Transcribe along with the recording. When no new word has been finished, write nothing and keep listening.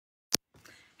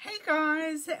Hey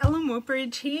guys, Ellen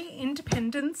Woodbridge here,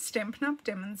 independent Stampin' Up!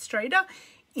 Demonstrator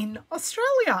in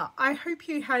Australia. I hope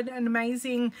you had an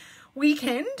amazing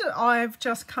weekend. I've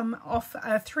just come off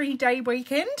a 3-day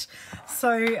weekend,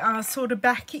 so sort of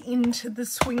back into the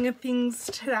swing of things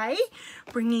today,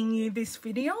 bringing you this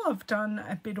video. I've done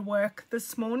a bit of work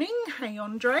this morning. Hey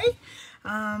Andre,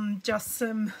 just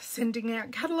some sending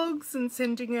out catalogues and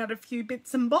sending out a few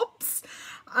bits and bobs,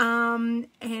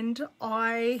 and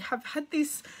I have had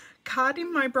this card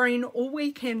in my brain all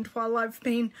weekend while I've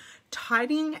been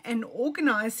tidying and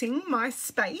organising my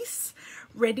space,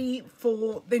 ready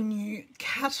for the new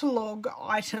catalogue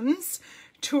items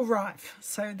to arrive.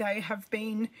 So they have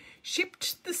been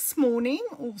shipped this morning.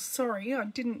 Oh, sorry, I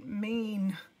didn't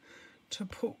mean to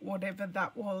put whatever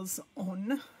that was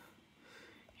on.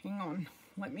 Hang on,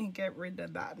 let me get rid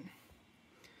of that.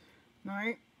 No,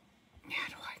 how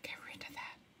do I get rid of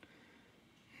that?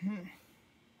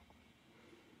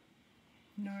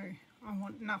 No, I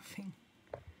want nothing.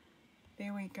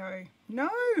 There we go. No!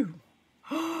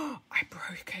 Oh, I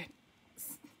broke it.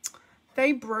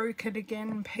 They broke it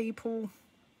again, people.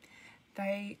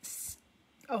 I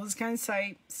was going to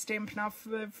say Stampin' Up!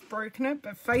 Have broken it,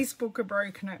 but Facebook have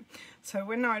broken it. So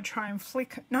when I try and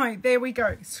flick it, no, there we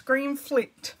go. Screen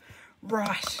flicked.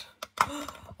 Right. I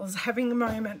was having a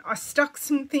moment. I stuck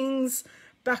some things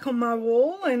back on my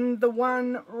wall, and the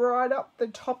one right up the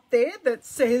top there that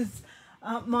says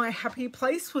my happy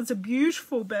place was a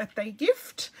beautiful birthday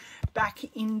gift back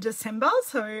in December.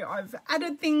 So I've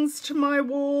added things to my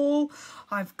wall,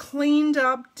 I've cleaned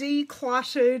up,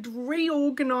 decluttered,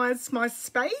 reorganized my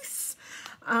space,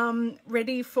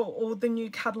 ready for all the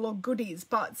new catalogue goodies.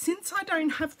 But since I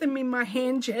don't have them in my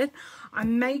hand yet,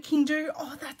 I'm making do.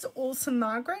 Oh, that's awesome,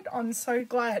 Margaret. I'm so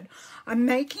glad. I'm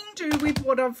making do with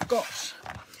what I've got.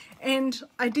 And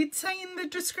I did say in the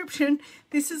description,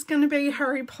 this is going to be a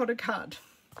Harry Potter card.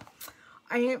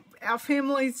 Our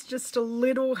family's just a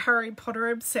little Harry Potter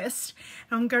obsessed.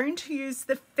 And I'm going to use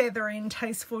the feather in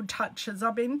Tasteful Touches.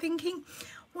 I've been thinking,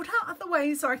 what are other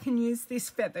ways I can use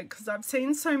this feather? Because I've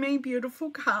seen so many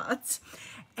beautiful cards.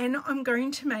 And I'm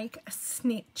going to make a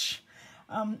snitch.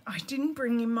 I didn't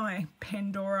bring in my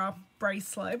Pandora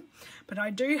bracelet, but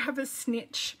I do have a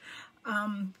snitch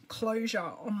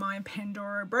closure on my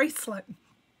Pandora bracelet,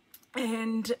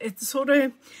 and it's sort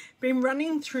of been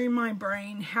running through my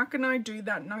brain, how can I do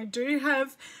that? And I do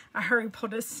have a Harry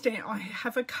Potter stamp. I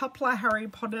have a couple of Harry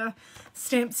Potter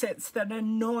stamp sets that are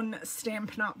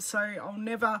non-Stampin' Up, so I'll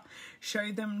never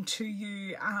show them to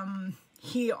you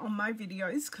here on my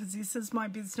videos because this is my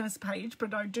business page,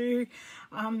 but I do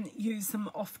use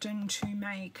them often to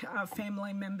make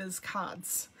family members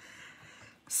cards.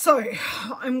 So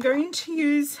I'm going to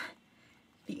use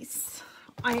this.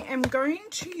 I am going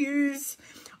to use,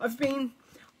 the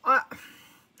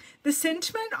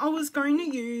sentiment I was going to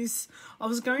use, I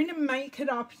was going to make it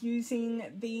up using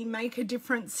the Make a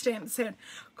Difference stamp set,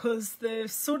 because the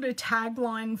sort of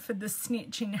tagline for the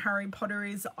snitch in Harry Potter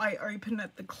is I open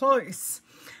at the close.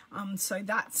 So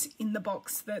that's in the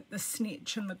box that the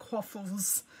snitch and the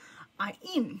quaffles are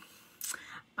in.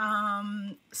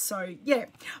 So yeah,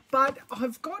 but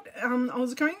I've got, I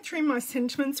was going through my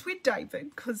sentiments with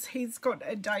David because he's got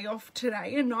a day off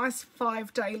today, a nice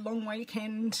 5-day long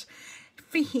weekend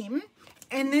for him.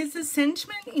 And there's a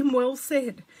sentiment in Well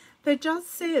Said that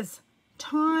just says,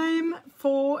 time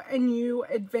for a new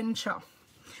adventure.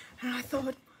 And I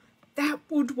thought that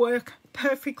would work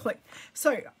perfectly.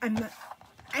 So I'm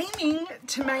aiming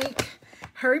to make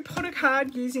Harry Potter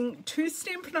card using 2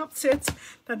 Stampin' Up! Sets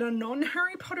that are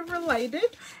non-Harry Potter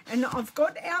related, and I've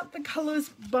got out the colours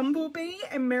Bumblebee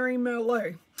and Merry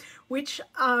Merlot, which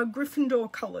are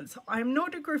Gryffindor colours. I'm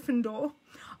not a Gryffindor,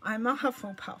 I'm a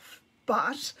Hufflepuff,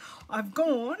 but I've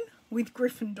gone with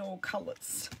Gryffindor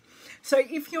colours. So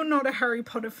if you're not a Harry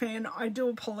Potter fan, I do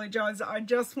apologise. I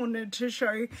just wanted to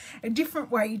show a different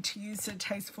way to use the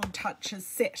Tasteful Touches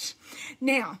set.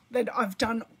 Now that I've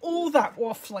done all that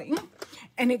waffling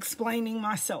and explaining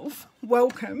myself,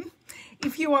 welcome.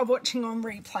 If you are watching on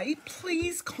replay,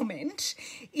 please comment.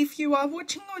 If you are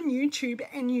watching on YouTube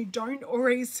and you don't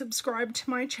already subscribe to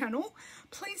my channel,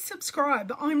 please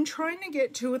subscribe. I'm trying to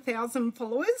get to 1,000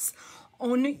 followers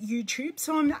on YouTube,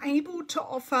 so I'm able to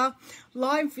offer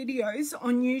live videos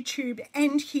on YouTube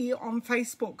and here on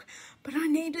Facebook, but I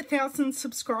need 1,000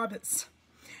 subscribers.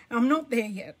 I'm not there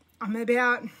yet. I'm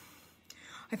about,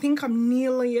 I think I'm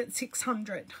nearly at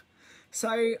 600.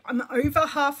 So I'm over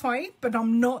halfway, but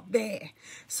I'm not there.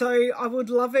 So I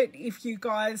would love it if you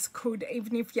guys could,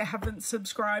 even if you haven't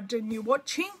subscribed and you're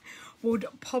watching, would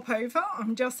pop over.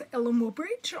 I'm just Ellen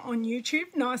Woodbridge on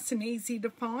YouTube, nice and easy to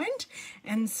find,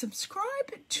 and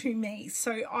subscribe to me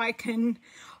so I can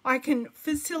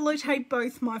facilitate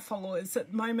both my followers.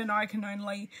 At the moment I can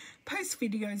only post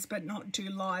videos but not do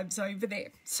lives over there.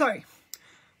 So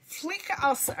flick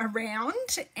us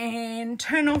around and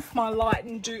turn off my light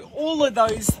and do all of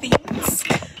those things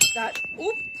that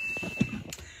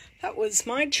was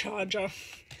my charger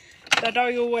that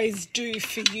I always do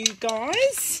for you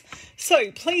guys.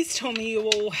 So please tell me you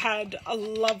all had a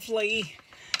lovely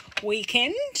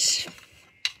weekend.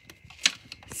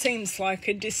 Seems like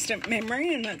a distant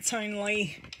memory and it's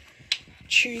only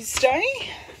Tuesday.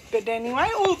 But anyway,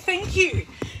 thank you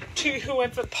to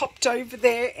whoever popped over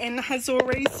there and has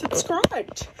already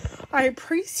subscribed. I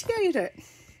appreciate it.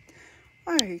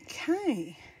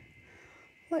 Okay,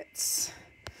 let's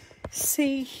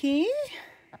see here.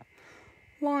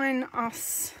 Line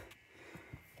us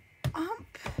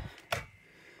up.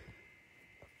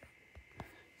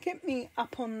 Get me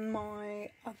up on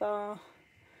my other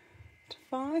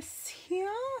device here.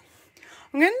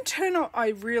 I'm going to turn up. I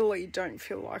really don't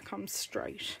feel like I'm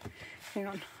straight. Hang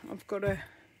on, I've got to,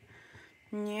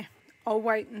 yeah, I'll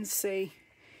wait and see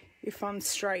if I'm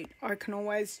straight. I can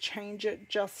always change it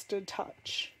just a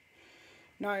touch.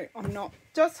 No, I'm not.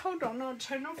 Just hold on, I'll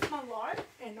turn off my light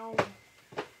and I'll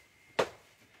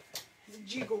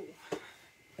jiggle.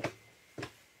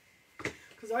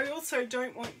 Because I also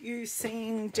don't want you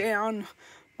seeing down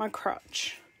my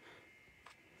crutch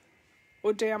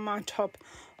or down my top.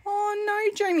 Oh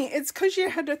no, Jamie, it's because you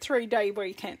had a 3-day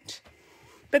weekend.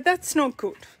 But that's not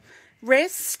good.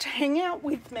 Rest, hang out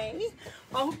with me.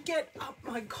 I'll get up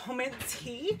my comments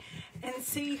here and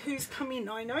see who's come in.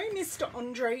 I know Mr.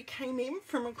 Andre came in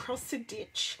from across the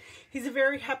ditch. He's a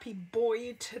very happy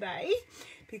boy today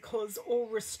because all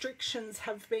restrictions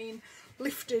have been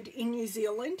lifted in New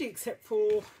Zealand except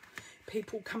for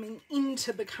people coming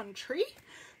into the country.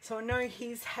 So I know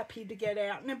he's happy to get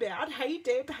out and about. Hey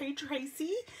Deb, hey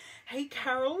Tracy, hey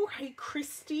Carol, hey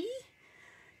Christy.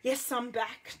 Yes, I'm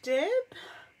back, Deb.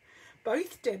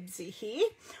 Both Debs are here.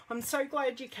 I'm so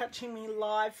glad you're catching me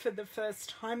live for the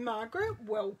first time, Margaret.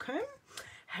 Welcome.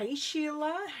 Hey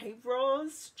Sheila, hey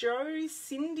Roz, Joe,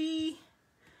 Cindy.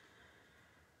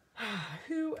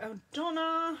 Who else?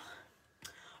 Donna.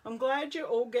 I'm glad you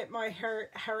all get my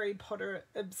Harry Potter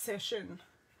obsession.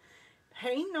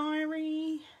 Hey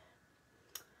Nairi.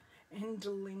 And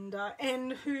Linda.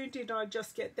 And who did I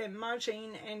just get there?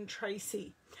 Margine and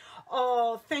Tracy.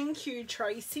 Oh, thank you,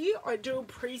 Tracy. I do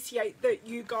appreciate that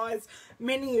you guys,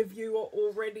 many of you are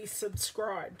already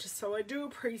subscribed. So I do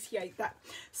appreciate that.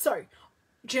 So,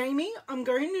 Jamie, I'm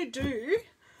going to do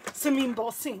some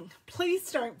embossing.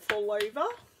 Please don't fall over.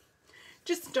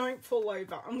 Just don't fall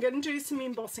over. I'm going to do some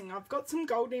embossing. I've got some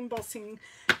gold embossing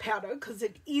powder because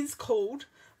it is called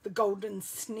the Golden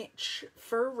Snitch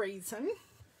for a reason.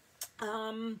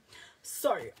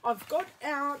 So I've got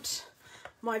out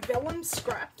my vellum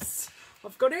scraps.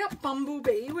 I've got out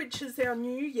Bumblebee, which is our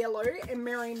new yellow, and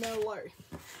Merry Mellow.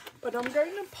 But I'm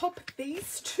going to pop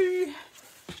these two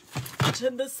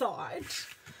to the side,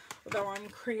 although I'm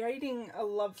creating a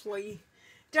lovely...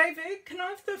 David, can I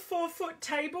have the 4-foot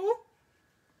table?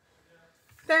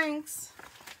 Thanks.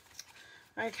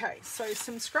 Okay, so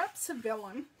some scraps of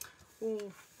vellum.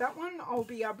 Ooh, that one I'll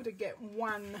be able to get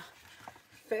one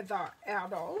feather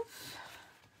out of.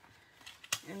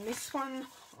 And this one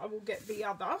I will get the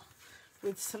other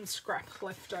with some scrap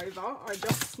left over. I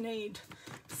just need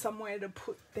somewhere to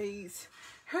put these.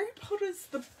 Harry Potter's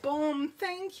the bomb.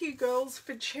 Thank you girls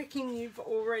for checking you've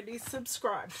already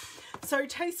subscribed. So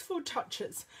Tasteful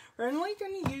Touches. We're only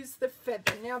going to use the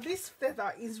feather. Now this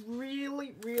feather is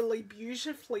really, really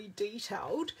beautifully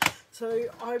detailed. So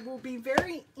I will be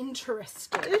very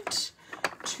interested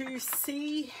to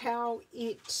see how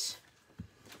it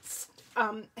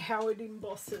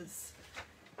embosses.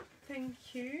 Thank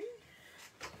you.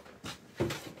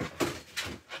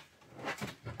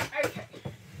 Okay,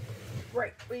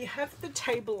 great. We have the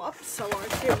table up so I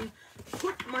can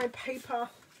put my paper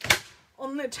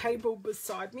on the table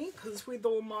beside me because with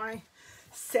all my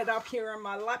setup here on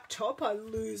my laptop I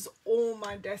lose all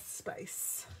my desk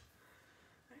space.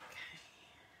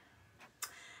 Okay.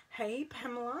 Hey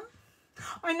Pamela.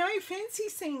 I know, fancy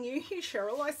seeing you here,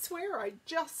 Cheryl. I swear I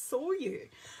just saw you.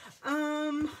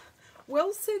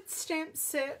 Well said stamp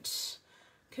set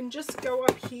can just go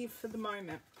up here for the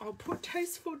moment. I'll put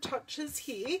Tasteful Touches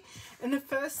here, and the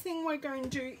first thing we're going to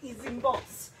do is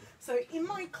emboss. So in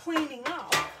my cleaning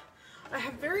up, I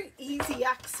have very easy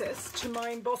access to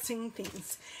my embossing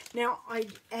things. Now, I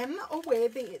am aware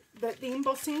that the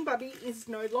embossing buddy is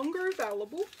no longer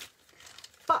available,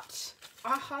 but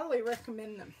I highly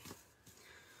recommend them.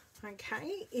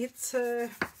 Okay, it's a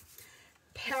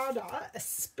powder,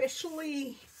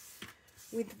 especially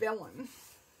with vellum,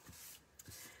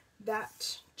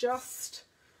 that just,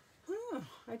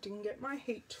 I didn't get my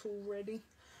heat tool ready,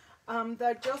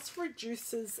 that just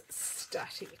reduces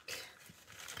static.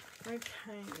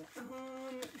 Okay,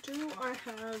 do I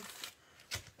have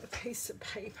a piece of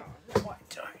paper? No, I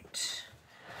don't.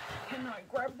 Can I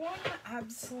grab one?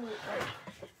 Absolutely.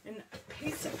 And a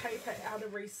piece of paper out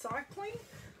of recycling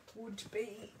would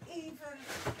be even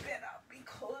better,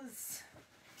 because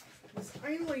it's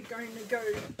only going to go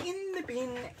in the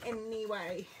bin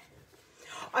anyway.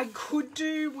 I could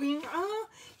do wing,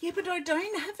 yeah, but I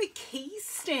don't have a key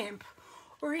stamp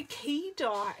or a key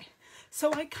die,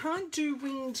 so I can't do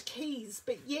winged keys.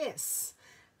 But yes,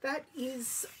 that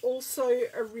is also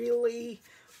a really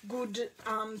good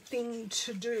thing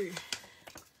to do.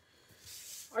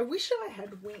 I wish I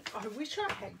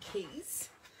had keys,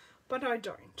 but I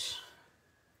don't.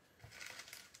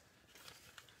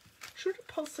 Should have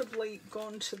possibly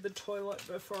gone to the toilet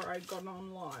before I got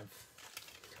on live.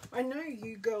 I know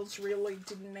you girls really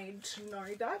didn't need to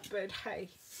know that, but hey,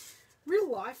 real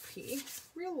life here,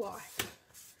 real life.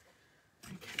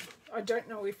 Okay, I don't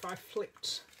know if I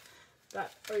flipped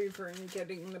that over in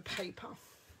getting the paper.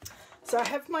 So I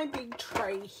have my big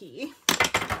tray here.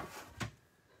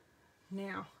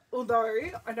 Now, although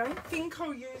I don't think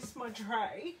I'll use my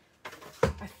tray,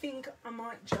 I think I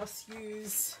might just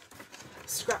use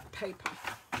scrap paper.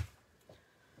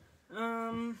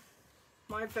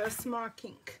 My Versamark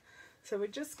ink. So we're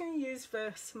just going to use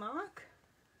Versamark.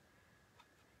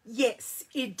 Yes,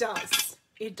 it does.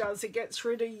 It does. It gets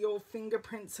rid of your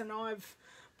fingerprints, and I've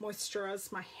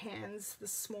moisturised my hands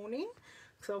this morning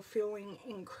because I'm feeling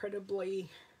incredibly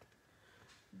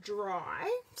dry.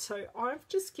 So I've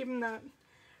just given that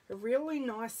a really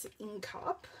nice ink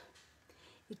up.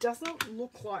 It doesn't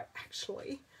look like,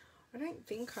 actually, I don't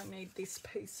think I need this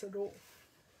piece at all.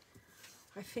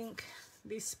 I think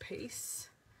this piece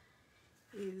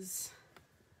is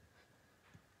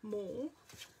more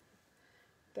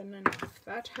than enough.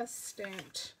 That has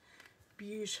stamped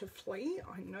beautifully.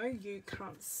 I know you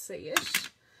can't see it,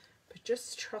 but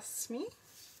just trust me.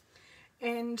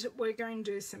 And we're going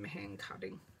to do some hand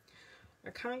cutting. I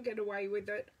can't get away with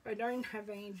it. I don't have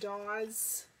any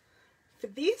dies for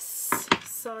this,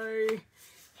 so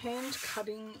hand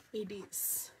cutting it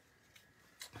is.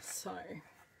 So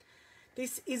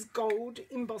this is gold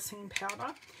embossing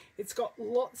powder. It's got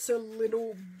lots of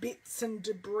little bits and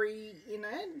debris in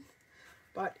it,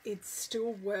 but it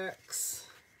still works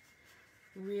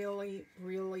really,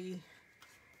 really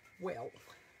well.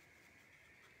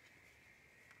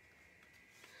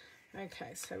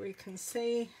 Okay, so we can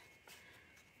see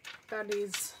that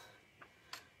is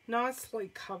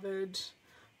nicely covered.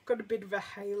 I've got a bit of a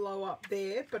halo up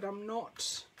there, but I'm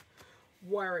not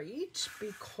worried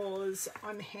because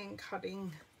I'm hand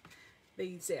cutting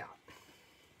these out.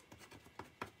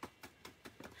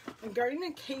 I'm going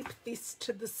to keep this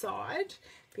to the side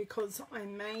because I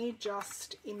may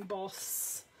just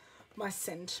emboss my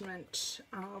sentiment.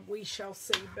 We shall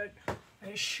see, but I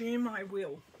assume I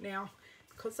will. Now,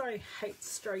 because I hate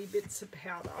stray bits of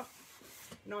powder,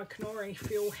 and I can already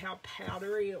feel how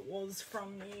powdery it was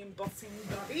from the embossing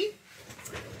buddy,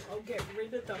 I'll get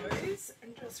rid of those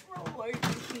and just roll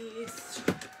over here.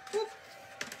 Whoop.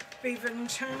 I've even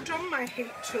turned on my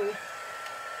heat tool.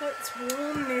 Let's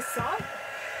warm this up.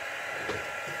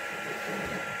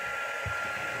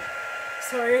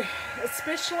 So,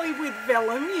 especially with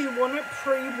vellum, you want it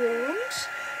pre-warmed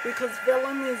because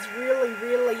vellum is really,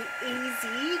 really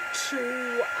easy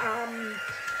to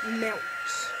melt.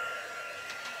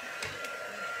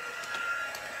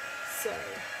 So,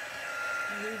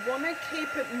 you want to keep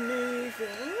it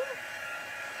moving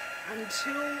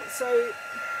until, so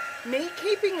me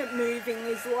keeping it moving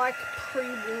is like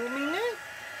pre-warming it.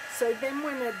 So then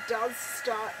when it does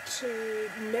start to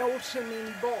melt and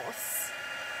emboss,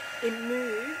 it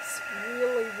moves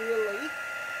really, really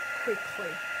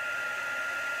quickly.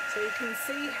 So you can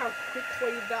see how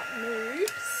quickly that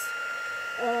moves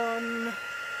on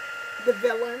the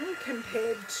vellum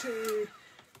compared to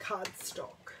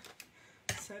cardstock.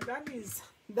 So that is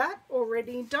that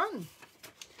already done.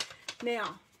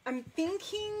 Now, I'm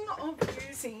thinking of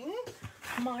using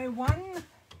my 1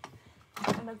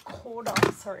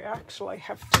 1/4, sorry, I actually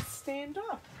have to stand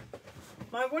up.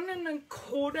 My 1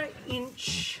 1/4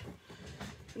 inch,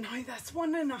 no, that's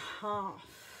 1 1/2.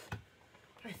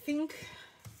 I think,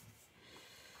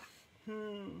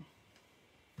 I'm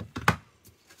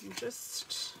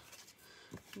just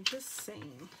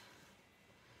seeing.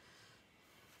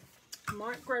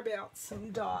 Might grab out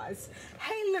some dies.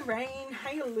 Hey Lorraine,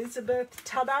 hey Elizabeth,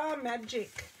 ta-da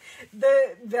magic.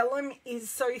 The vellum is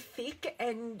so thick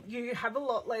and you have a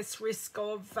lot less risk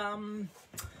of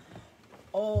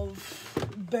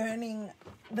burning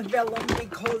the vellum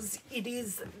because it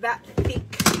is that thick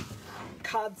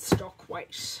cardstock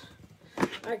weight.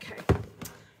 Okay,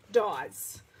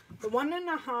 dies. The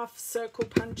 1.5 circle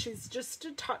punch is just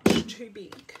a touch too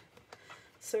big.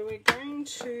 So we're going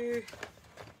to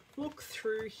look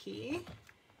through here.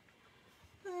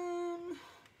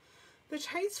 The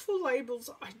Tasteful labels,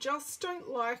 I just don't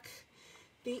like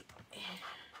the...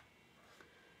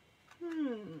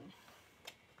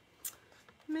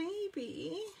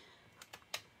 Maybe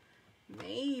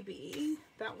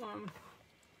that one.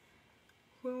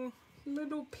 Well,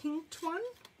 little pinked one.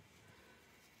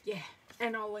 Yeah,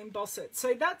 and I'll emboss it.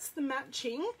 So that's the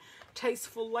matching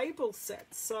Tasteful label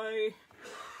set. So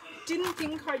didn't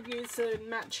think I'd use a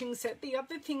matching set. The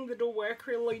other thing that'll work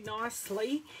really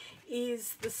nicely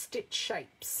is the stitch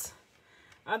shapes.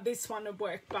 This one would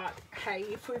work, but hey,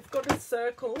 if we've got a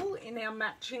circle in our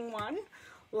matching one,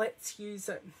 let's use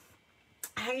it.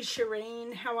 Hey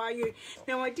Shireen, how are you?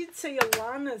 Now I did see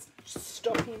Alana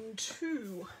stop in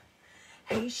too.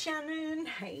 Hey Shannon,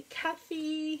 hey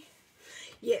Kathy.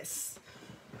 Yes,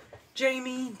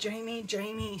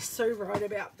 Jamie, so right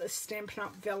about the Stampin'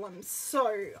 Up! Vellum.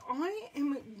 So I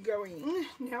am going,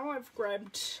 now I've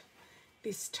grabbed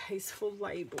this Tasteful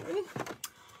label,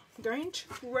 I'm going to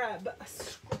grab a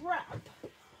scrap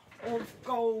of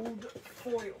gold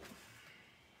foil.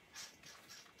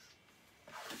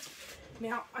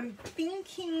 Now I'm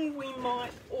thinking we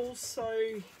might also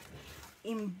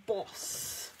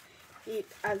emboss it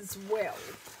as well.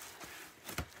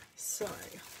 So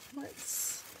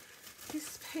let's,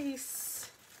 this piece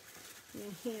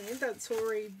in here that's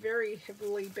already very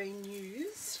heavily been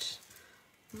used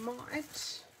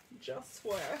might just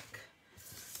work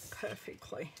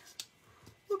perfectly.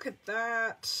 Look at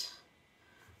that.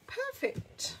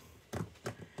 Perfect.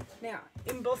 Now,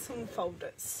 embossing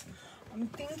folders. I'm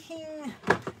thinking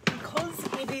because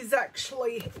it is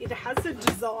actually, it has a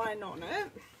design on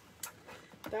it,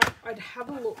 that I'd have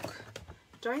a look.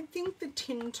 Don't think the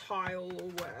tin tile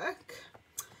will work.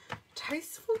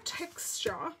 Tasteful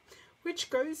texture,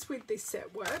 which goes with this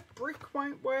set, work. Brick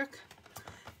won't work.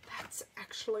 That's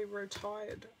actually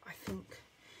retired, I think.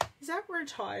 Is that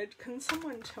retired? Can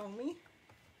someone tell me?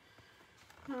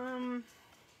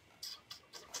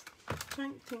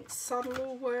 Don't think subtle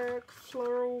will work.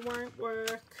 Floral won't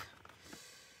work.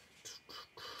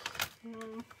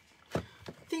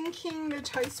 Thinking the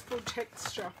Tasteful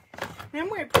texture. And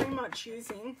we're pretty much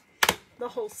using the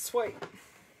whole suite,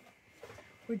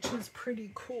 which is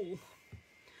pretty cool.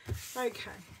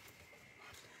 Okay,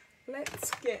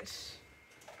 let's get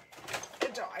the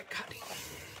die cutting.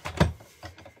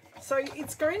 So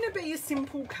it's going to be a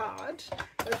simple card.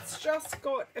 It's just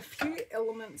got a few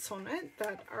elements on it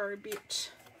that are a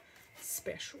bit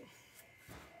special.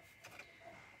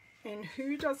 And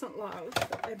who doesn't love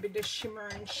a bit of shimmer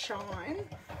and shine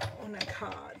on a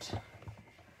card?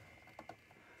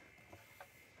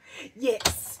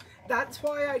 Yes, that's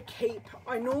why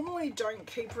I normally don't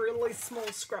keep really small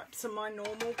scraps of my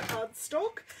normal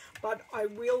cardstock, but I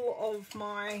will of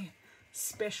my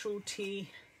specialty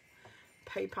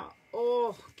paper.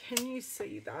 Oh, can you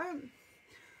see that?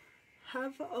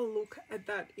 Have a look at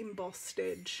that embossed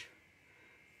edge.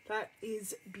 That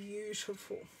is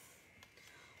beautiful.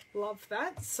 Love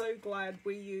that. So glad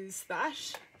we use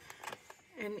that.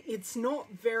 And it's not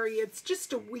very, it's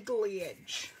just a wiggly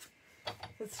edge.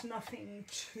 It's nothing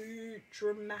too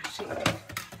dramatic.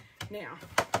 Now,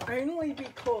 only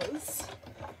because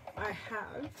I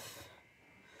have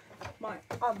my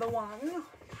other one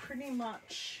pretty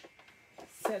much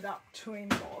set up to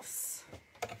emboss.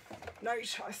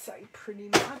 Note I say pretty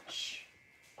much.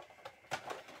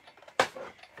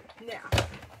 Now,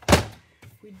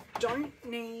 we don't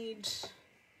need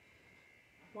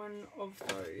one of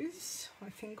those.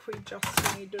 I think we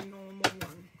just need a normal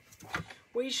one.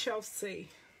 We shall see.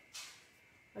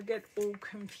 I get all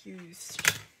confused.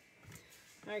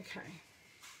 Okay.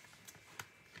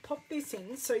 Pop this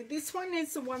in. So this one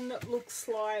is the one that looks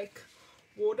like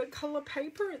watercolor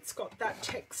paper. It's got that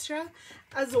texture.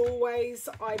 As always,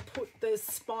 I put the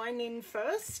spine in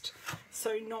first,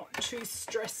 so not to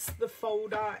stress the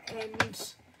folder.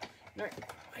 And no,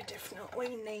 I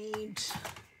definitely need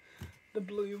the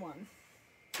blue one.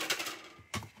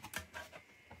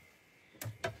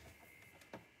 I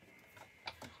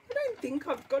don't think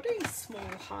I've got any small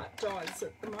heart dies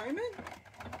at the moment.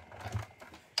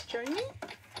 Jamie?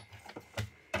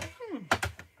 Okay.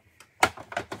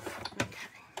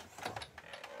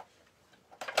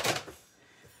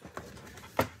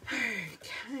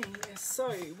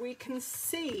 we can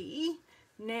see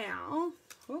now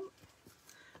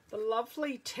the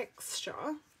lovely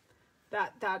texture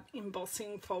that that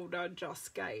embossing folder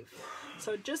just gave.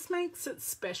 So it just makes it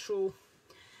special,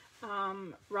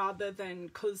 rather than,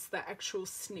 because the actual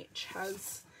snitch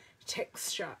has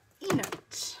texture in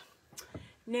it.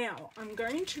 Now I'm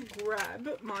going to grab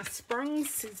my sprung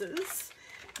scissors.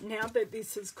 Now that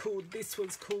this is cooled, this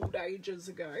was cooled ages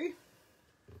ago.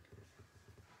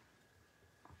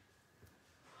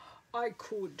 I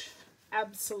could,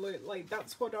 absolutely.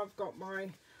 That's what I've got my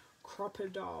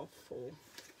crocodile for.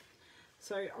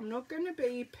 So I'm not going to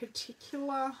be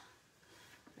particular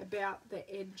about the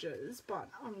edges, but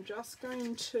I'm just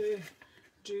going to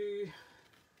do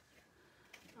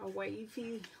a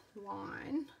wavy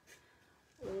line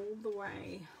all the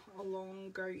way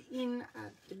along, go in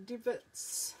at the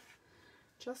divots.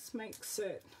 Just makes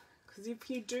it, because if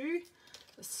you do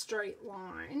a straight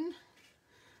line,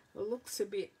 it looks a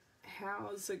bit,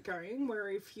 how's it going, where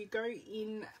if you go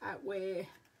in at where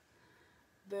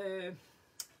the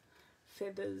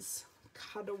feathers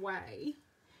cut away,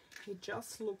 it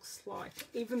just looks like,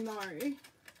 even though,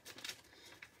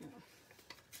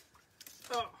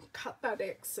 cut that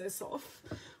excess off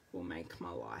will make my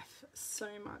life so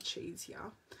much easier.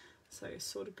 So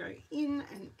sort of go in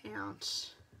and out,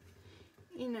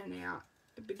 in and out,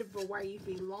 a bit of a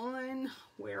wavy line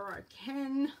where I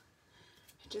can.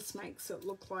 It just makes it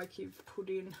look like you've put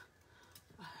in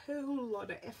a whole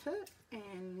lot of effort,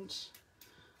 and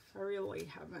I really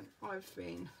haven't. I've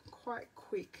been quite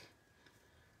quick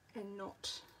and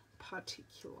not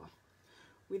particular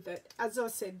with it. As I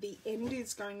said, the end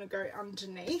is going to go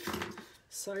underneath,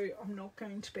 so I'm not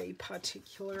going to be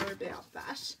particular about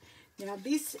that. Now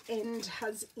this end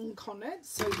has ink on it,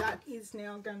 so that is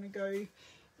now going to go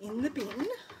in the bin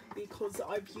because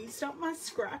I've used up my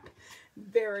scrap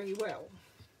very well.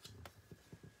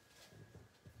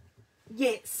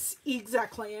 Yes,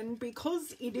 exactly, and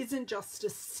because it isn't just a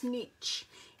snitch,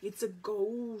 it's a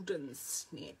golden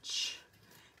snitch.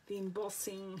 The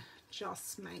embossing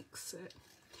just makes it.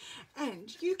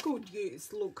 And you could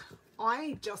use, look,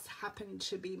 I just happen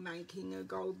to be making a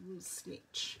golden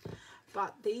snitch,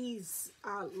 but these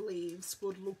leaves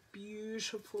would look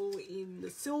beautiful in the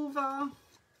silver.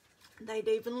 They'd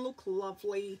even look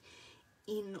lovely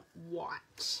in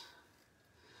white.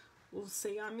 We'll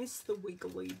see, I miss the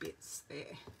wiggly bits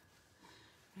there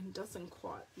and doesn't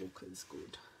quite look as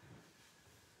good.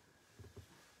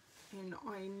 And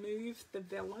I move the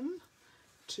vellum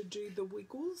to do the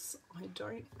wiggles. I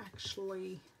don't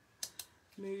actually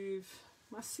move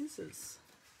my scissors.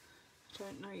 I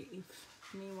don't know if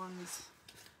anyone's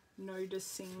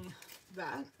noticing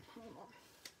that. Hold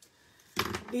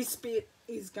on. This bit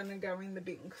is going to go in the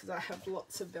bin because I have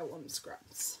lots of vellum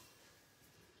scraps.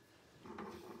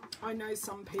 I know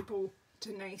some people,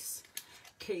 Denise,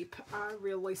 keep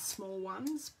really small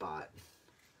ones, but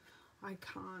I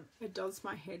can't. It does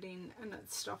my head in and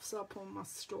it stuffs up all my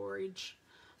storage.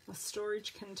 My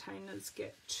storage containers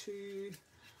get too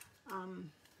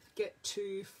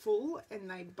full and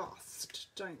they bust,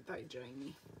 don't they,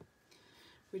 Jamie?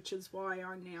 Which is why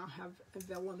I now have a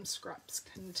vellum scraps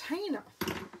container.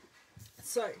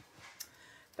 So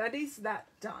that is that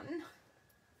done.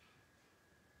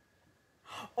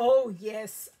 Oh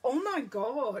yes, oh my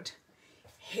god,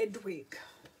 Hedwig.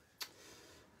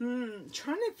 Trying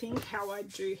to think how I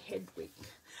do Hedwig,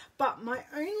 but my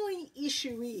only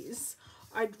issue is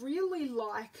I'd really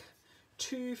like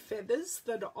two feathers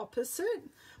that are opposite,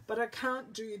 but I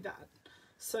can't do that.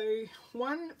 So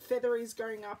one feather is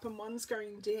going up and one's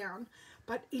going down,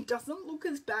 but it doesn't look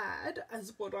as bad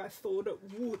as what I thought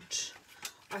it would.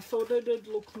 I thought it'd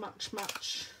look much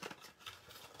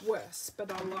worse,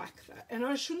 but I like that. And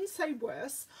I shouldn't say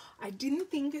worse, I didn't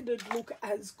think it'd look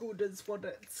as good as what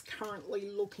it's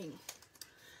currently looking.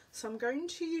 So I'm going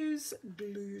to use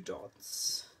glue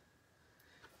dots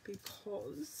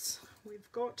because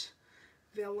we've got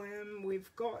vellum, we've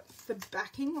got the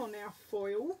backing on our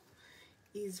foil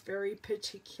is very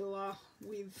particular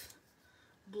with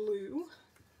blue.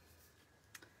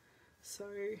 So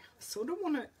I sort of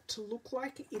want it to look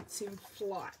like it's in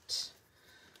flight.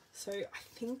 So I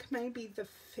think maybe the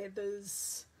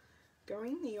feathers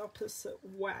going the opposite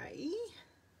way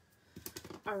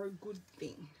are a good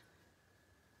thing.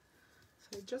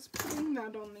 So just putting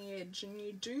that on the edge, and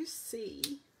you do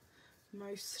see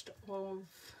most of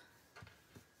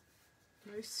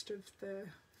the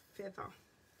feather.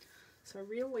 So I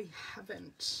really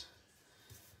haven't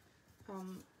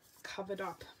covered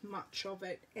up much of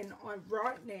it, and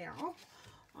right now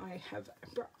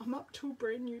I'm up to a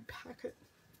brand new packet.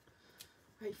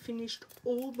 I finished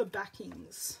all the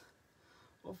backings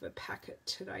of a packet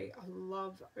today. I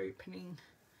love opening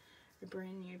a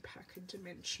brand new pack of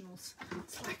dimensionals.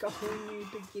 It's like a whole new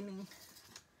beginning.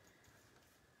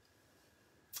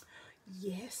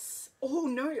 Yes. Oh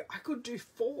no, I could do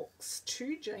forks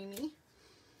too, Jamie.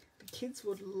 The kids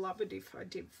would love it if I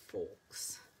did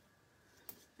forks.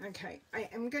 Okay, I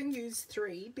am going to use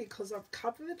 3 because I've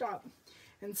covered up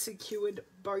and secured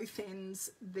both ends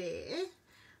there.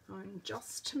 And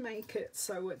just to make it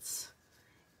so it's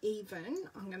even,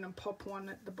 I'm going to pop one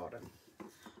at the bottom.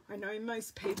 I know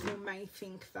most people may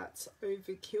think that's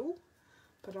overkill,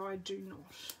 but I do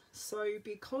not. So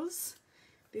because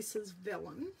this is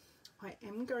vellum, I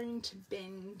am going to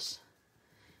bend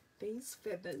these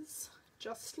feathers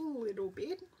just a little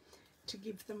bit to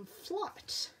give them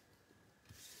flight.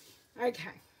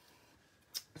 Okay,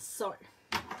 so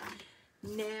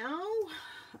now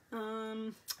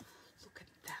look at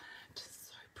that,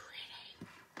 so pretty.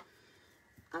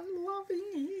 I'm loving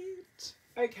it.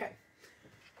 Okay,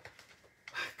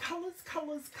 colors,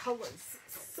 colors, colors.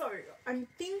 So I'm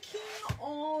thinking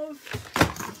of,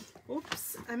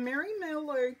 oops, a Merry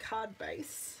Mellow card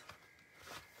base.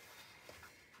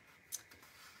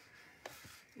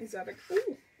 Is that a,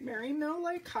 ooh, Merry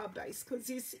Mellow card base, because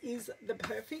this is the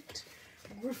perfect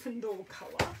Gryffindor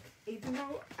colour. Even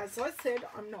though, as I said,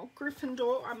 I'm not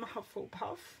Gryffindor, I'm a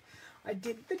Hufflepuff. I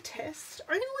did the test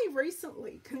only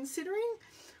recently, considering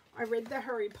I read the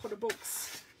Harry Potter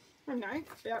books, I don't know,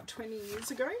 about 20 years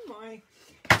ago. My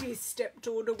dear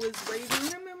stepdaughter was reading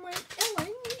them and went,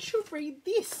 Ellen, you should read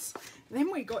this. And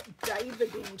then we got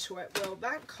David into it. Well,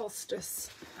 that cost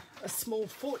us a small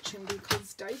fortune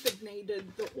because David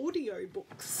needed the audio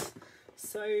books.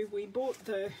 So we bought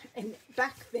and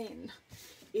back then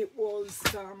it was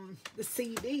the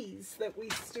CDs that we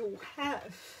still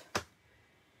have.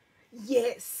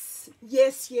 Yes,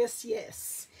 yes, yes,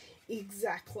 yes.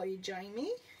 Exactly,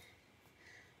 Jamie.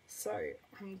 So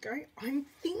I'm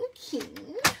thinking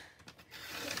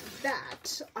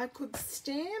that I could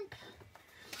stamp.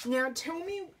 Now tell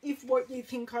me if what you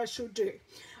think I should do.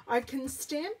 I can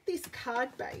stamp this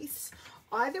card base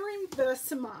either in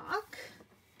Versamark,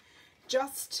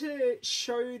 just to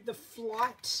show the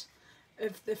flight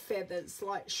of the feathers,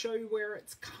 like show where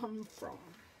it's come from.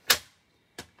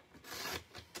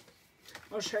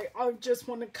 I'll show you. I just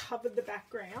want to cover the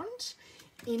background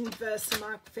in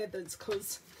Versamark feathers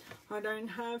because I don't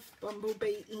have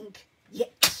Bumblebee ink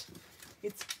yet.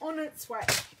 It's on its way.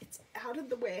 It's out of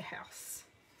the warehouse.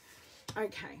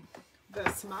 Okay,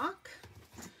 Versamark.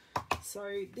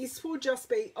 So this will just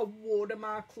be a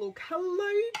watermark look.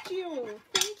 Hello, Jill.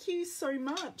 Thank you so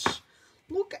much.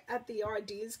 Look at the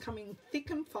ideas coming thick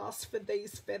and fast for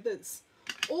these feathers.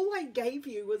 All I gave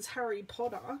you was Harry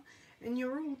Potter, and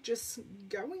you're all just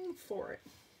going for it.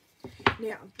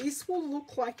 Now, this will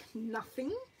look like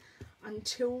nothing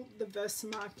until the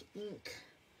Versamark ink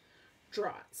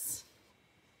dries.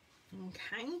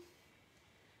 Okay.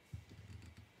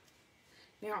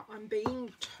 Now, I'm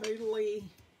being totally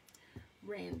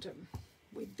random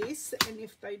with this, and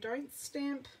if they don't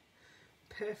stamp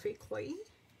perfectly,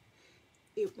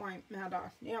 it won't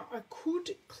matter. Now, I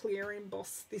could clear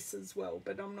emboss this as well,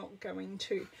 but I'm not going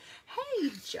to. Hey,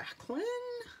 Jacqueline,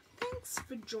 thanks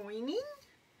for joining.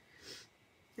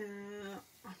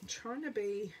 I'm trying to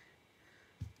be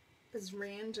as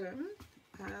random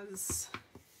as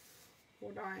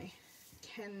what I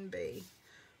can be,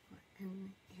 and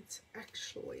it's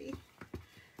actually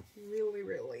really,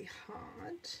 really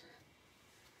hard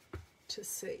to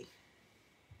see.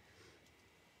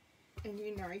 And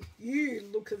you know, you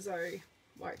look as though,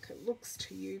 like, it looks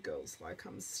to you girls like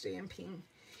I'm stamping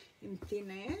in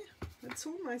thin air. It's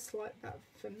almost like that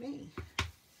for me.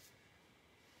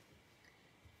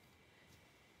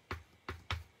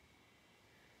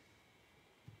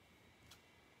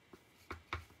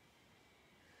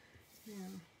 Now,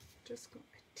 just got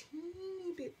a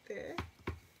teeny bit there.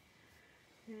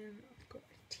 And I've got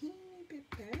a teeny bit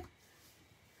there.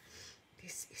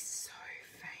 This is so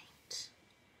faint.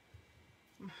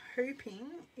 I'm hoping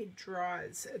it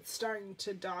dries. It's starting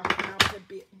to darken up a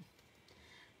bit.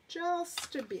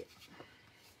 Just a bit.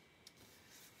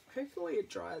 Hopefully it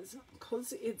dries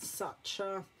because it's such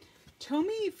a... Tell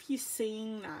me if you're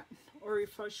seeing that, or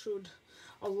if I should...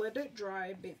 I'll let it dry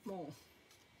a bit more.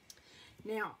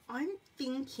 Now, I'm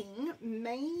thinking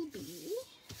maybe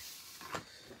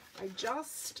I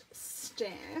just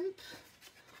stamp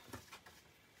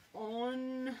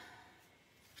on...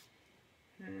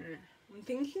 I'm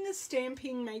thinking of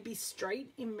stamping maybe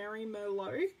straight in Merry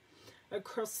Merlot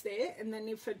across there, and then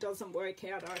if it doesn't work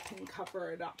out, I can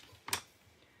cover it up.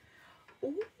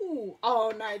 Ooh,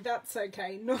 oh no, that's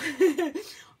okay. No,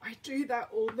 I do that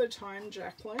all the time,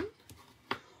 Jacqueline.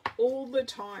 All the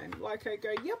time. Like I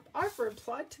go, yep, I've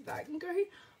replied to that, and go,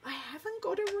 I haven't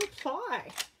got a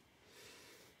reply.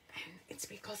 And it's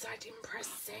because I didn't press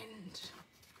send.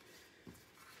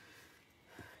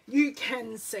 You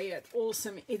can see it.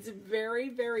 Awesome. It's very,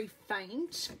 very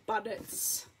faint, but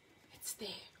it's there,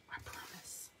 I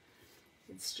promise.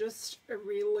 It's just a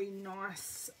really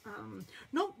nice,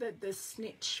 not that the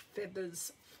snitch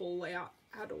feathers fall out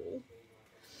at all.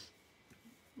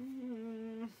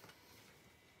 I'm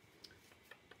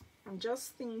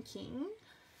just thinking,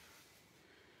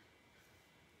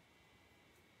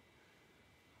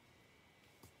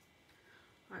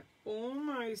 I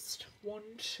almost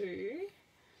want to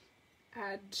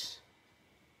add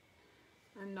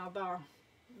another,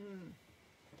 I'm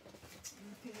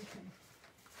thinking,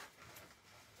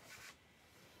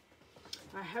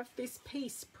 I have this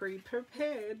piece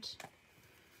pre-prepared.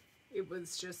 It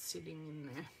was just sitting in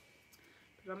there.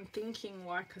 But I'm thinking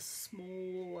like a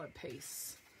smaller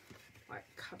piece, like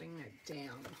cutting it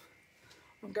down.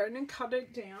 I'm going to cut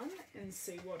it down and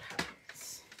see what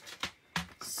happens.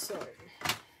 So,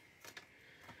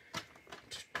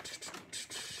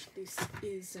 this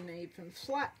is an even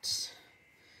flat.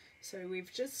 So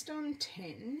we've just done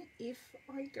 10. If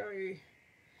I go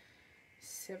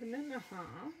 7.5,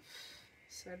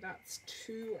 so that's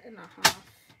 2.5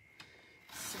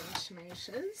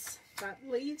 centimeters. That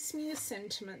leaves me a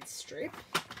sentiment strip.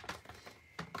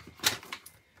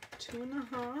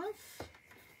 2.5.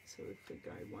 So if we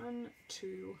go 1,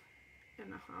 2.5,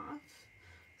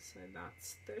 so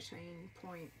that's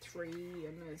 13.3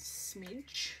 and a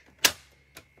smidge.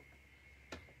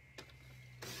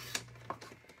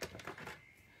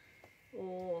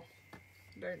 Or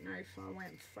I don't know if I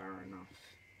went far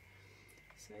enough.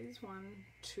 So there's 1,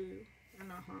 2.5.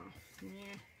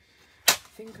 Yeah. I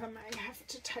think I may have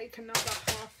to take another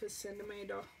 0.5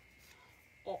 centimeter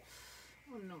off.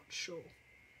 I'm not sure.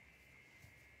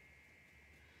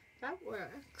 That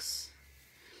works.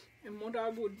 And what I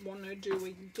would want to do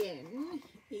again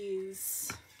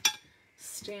is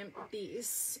stamp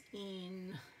this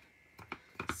in,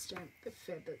 stamp the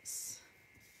feathers.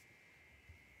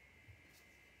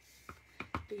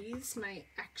 These may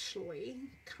actually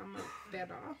come up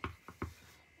better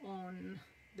on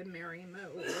the Merry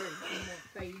Merle than what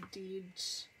they did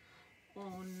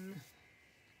on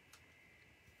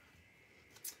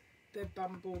the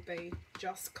Bumblebee,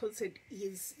 just because it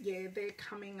is, yeah, they're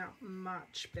coming up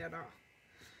much better.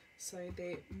 So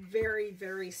they're very,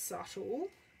 very subtle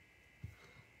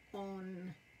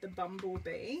on the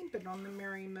Bumblebee, but on the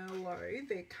Merry Merlot,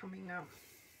 they're coming up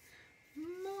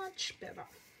much better.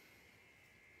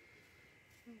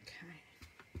 Okay.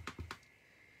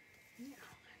 Now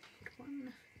I need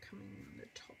one coming on the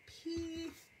top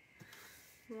here,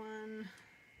 one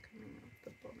coming off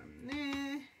the bottom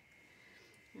there,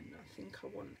 and I think I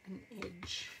want an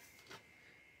edge.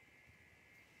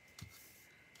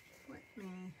 Let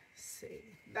me see.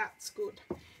 That's good.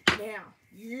 Now,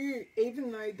 you,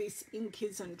 even though this ink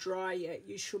isn't dry yet,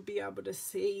 you should be able to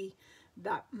see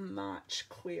that much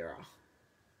clearer.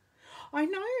 I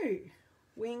know.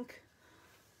 Wink.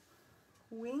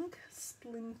 Wink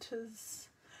splinters.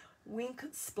 Wink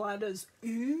splatters.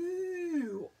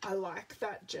 Ooh, I like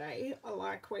that, Jay. I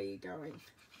like where you're going.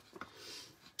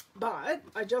 But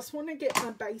I just want to get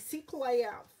my basic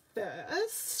layout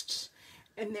first,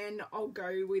 and then I'll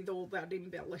go with all that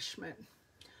embellishment.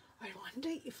 I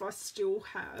wonder if I still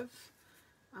have,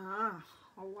 I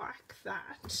like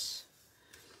that.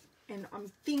 And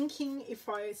I'm thinking if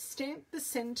I stamp the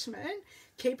sentiment,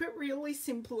 keep it really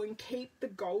simple and keep the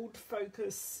gold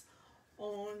focus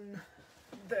on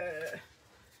the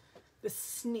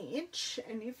snitch.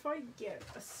 And if I get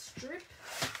a strip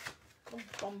of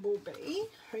Bumblebee,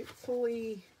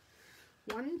 hopefully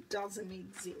one doesn't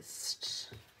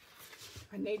exist.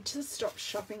 I need to stop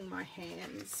shoving my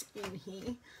hands in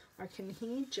here. I can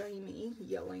hear Jamie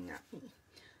yelling at me.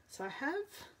 So I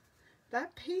have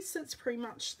that piece that's pretty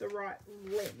much the right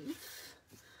length.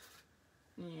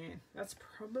 Yeah, that's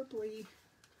probably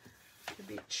a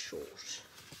bit short.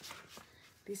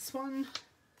 This one,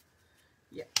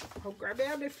 yeah, I'll grab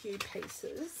out a few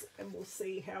pieces and we'll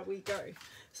see how we go.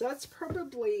 So that's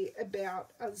probably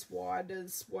about as wide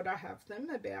as what I have them,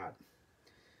 about,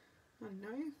 I don't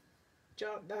know,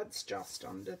 that's just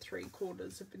under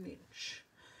 3/4 of an inch.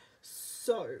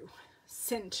 So,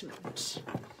 sentiment.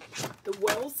 The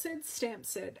Well Said stamp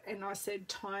said, and I said,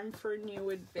 time for a new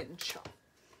adventure.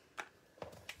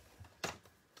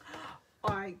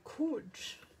 I could,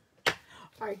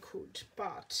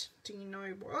 but do you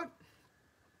know what?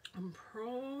 I'm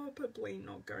probably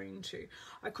not going to.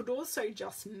 I could also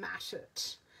just matte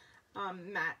it,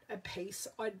 matte a piece.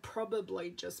 I'd probably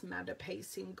just matte a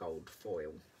piece in gold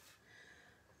foil.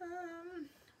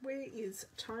 Where is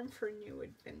Time for a New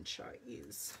Adventure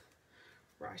is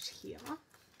right here.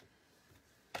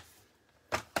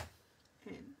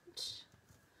 And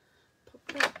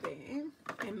pop that there.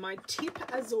 And my tip,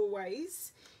 as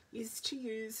always, is to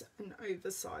use an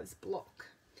oversized block.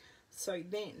 So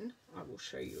then, I will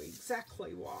show you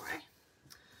exactly why.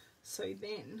 So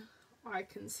then I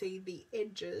can see the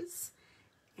edges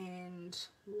and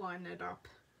line it up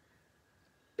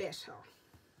better.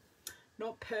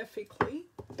 Not perfectly,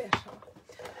 better.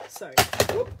 So,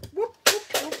 whoop, whoop,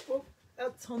 whoop, whoop, whoop.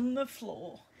 That's on the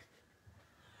floor.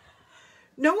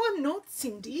 No, I'm not,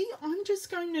 Cindy. I'm just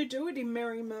going to do it in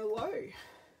Merry Merlot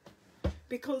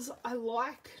because I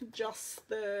like just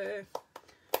the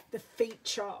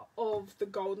feature of the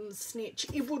golden snitch.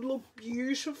 It would look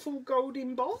beautiful gold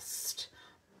embossed,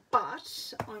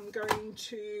 but I'm going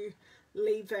to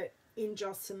leave it in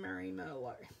just the Merry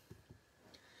Merlot.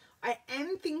 I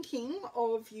am thinking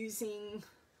of using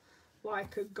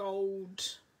like a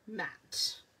gold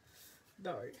matte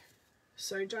though,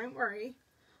 so don't worry,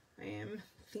 I am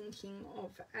thinking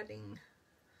of adding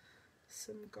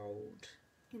some gold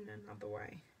in another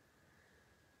way.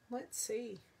 Let's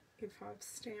see if I've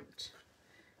stamped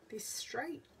this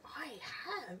straight. I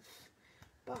have,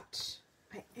 but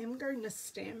I am going to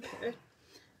stamp it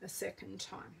a second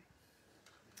time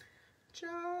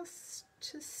just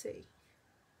to see.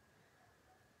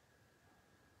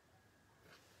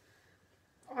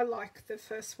 I like the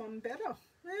first one better.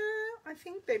 I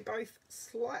think they're both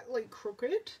slightly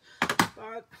crooked,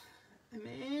 but a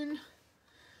man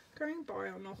going by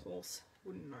on a horse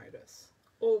wouldn't notice,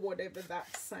 or whatever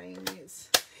that saying is.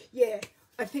 Yeah,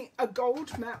 I think a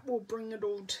gold matte will bring it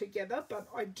all together, but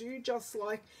I do just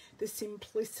like the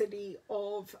simplicity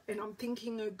of, and I'm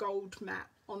thinking a gold matte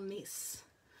on this,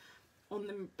 on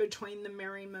the between the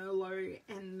Merry Merlot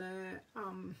and the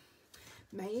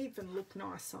may even look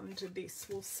nice under this.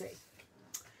 We'll see.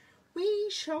 We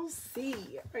shall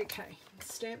see. Okay,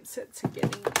 stamp sets are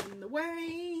getting in the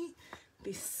way.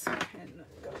 This can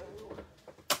go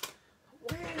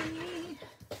away.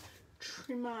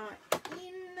 Trimmer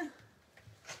in.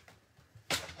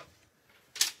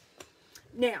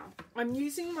 Now, I'm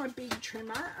using my big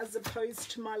trimmer as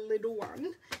opposed to my little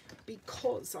one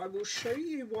because I will show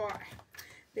you why.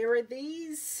 There are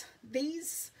these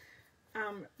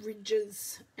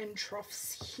ridges and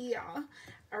troughs here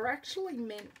are actually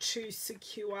meant to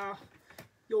secure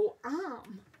your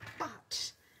arm,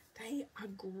 but they are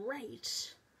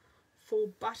great for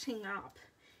butting up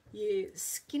your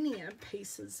skinnier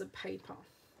pieces of paper.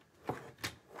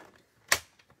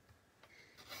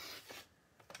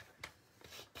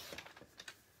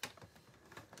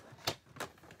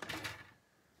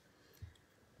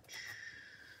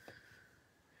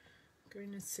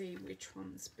 Going to see which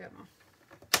one's better.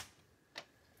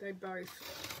 They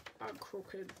both are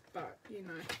crooked, but you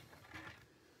know,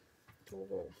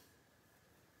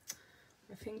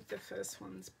 I think the first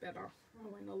one's better. I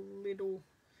went a little,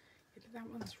 yeah, that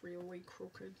one's really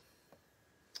crooked.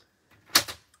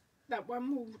 That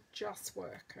one will just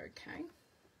work, okay?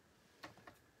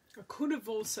 I could have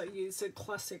also used a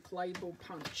classic label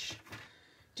punch.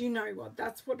 Do you know what?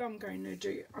 That's what I'm going to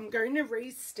do. I'm going to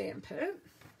re-stamp it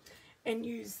and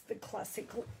use the classic,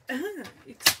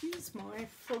 excuse my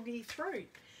froggy throat,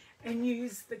 and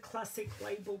use the classic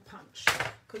label punch,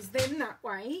 because then that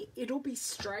way it'll be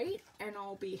straight and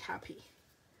I'll be happy.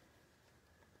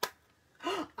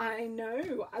 I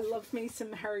know, I love me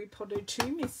some Harry Potter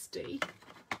too, Misty.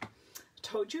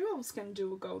 Told you I was going to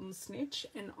do a golden snitch,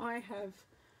 and I have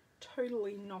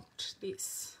totally knocked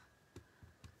this.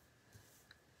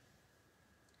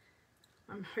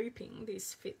 I'm hoping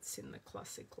this fits in the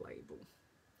classic label.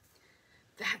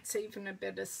 That's even a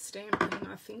better stamping.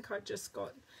 I think I just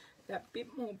got that bit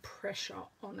more pressure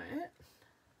on it.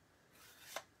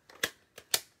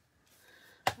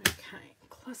 Okay,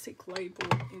 classic label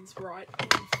is right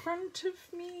in front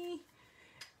of me.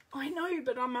 I know,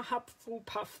 but I'm a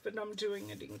Hufflepuff, but I'm doing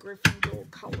it in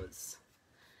Gryffindor colours.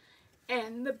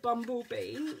 And the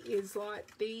bumblebee is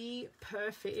like the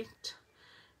perfect...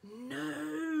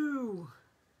 No!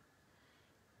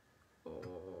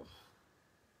 Oh.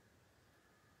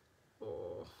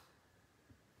 Oh.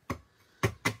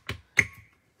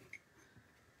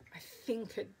 I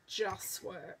think it just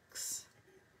works.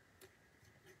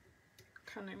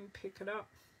 Can't even pick it up.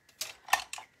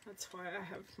 That's why I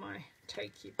have my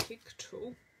take your pick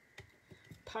tool.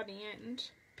 Putty end,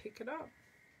 pick it up.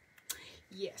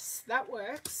 yes, that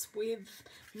works. We've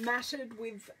matted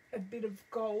with a bit of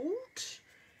gold,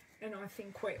 and I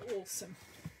think we're awesome.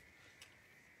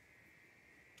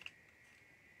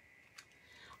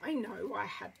 I know I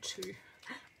had to.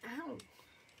 Ow.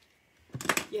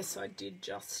 Yes, I did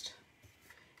just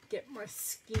get my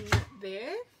skin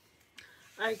there.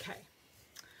 Okay,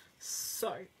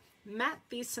 so matte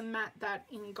this and matte that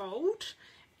in gold,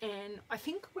 and I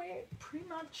think we're pretty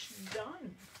much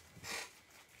done.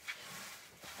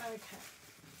 Okay,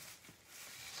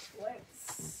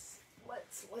 let's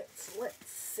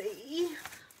see.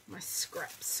 My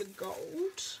scraps of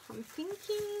gold. I'm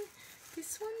thinking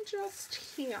this one just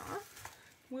here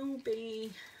will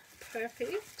be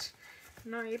perfect,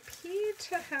 and I appear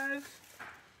to have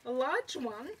a large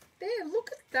one there. Look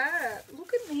at that.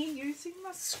 Look at me using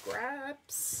my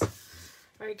scraps.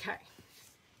 Okay,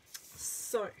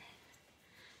 so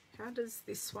how does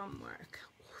this one work?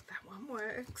 Oh, that one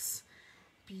works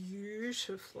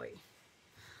beautifully.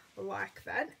 I like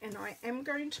that, and I am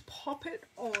going to pop it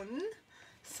on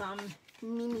some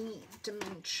mini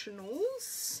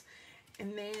dimensionals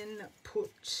and then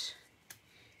put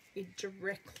it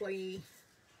directly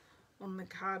on the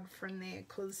card from there,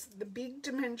 because the big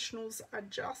dimensionals are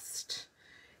just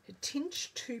a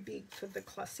tinge too big for the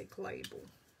classic label,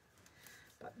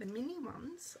 but the mini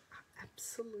ones are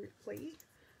absolutely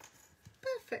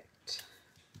perfect.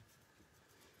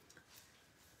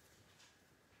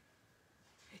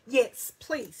 Yes,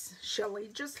 please, Shelley,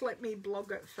 just let me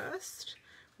blog it first,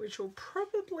 which will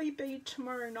probably be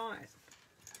tomorrow night.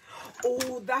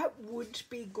 Oh, that would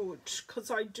be good, because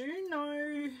I don't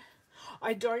know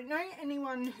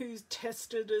anyone who's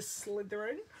tested a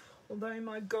Slytherin, although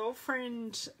my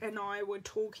girlfriend and I were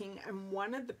talking, and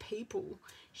one of the people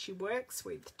she works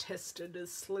with tested as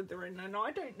Slytherin, and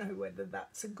I don't know whether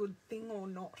that's a good thing or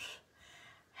not.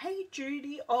 Hey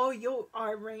Judy, oh, you're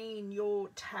Irene, you're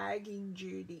tagging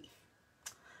Judy.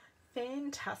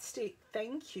 Fantastic,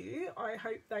 thank you. I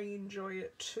hope they enjoy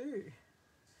it too.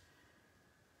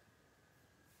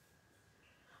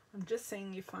 I'm just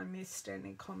seeing if I missed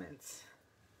any comments.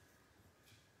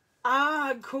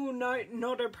 Ah, cool, no,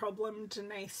 not a problem,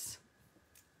 Denise.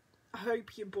 I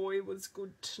hope your boy was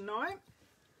good tonight.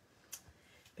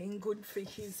 Been good for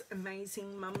his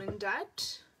amazing mum and dad.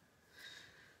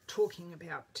 Talking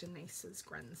about Denise's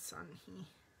grandson here.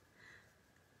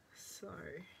 So,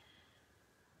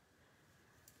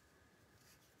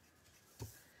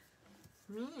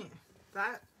 yeah,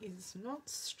 that is not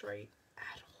straight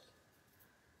at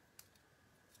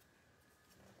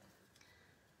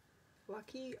all.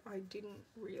 Lucky I didn't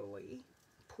really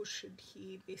push it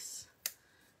here this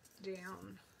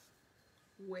down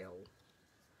well.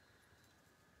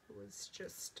 It was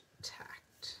just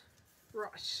tacked.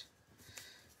 Right.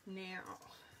 Now,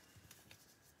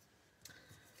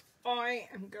 I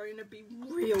am going to be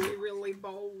really, really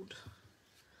bold.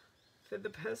 For the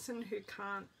person who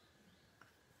can't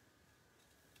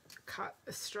cut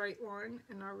a straight line,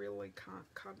 and I really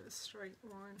can't cut a straight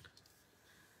line,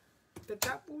 but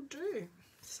that will do.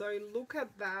 So look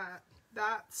at that.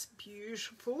 That's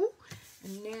beautiful.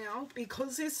 And now,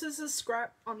 because this is a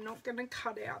scrap, I'm not going to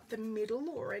cut out the middle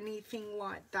or anything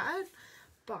like that,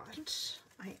 but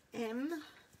I am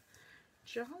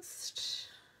just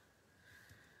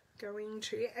going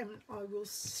to, and I will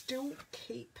still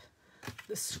keep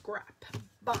the scrap,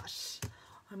 but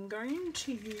I'm going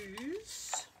to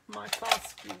use my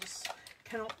fast fuse.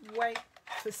 Cannot wait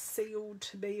for Seal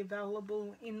to be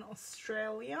available in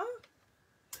Australia.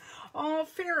 Oh,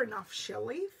 fair enough,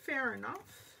 Shelley, fair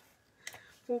enough.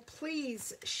 Well,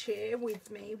 please share with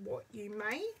me what you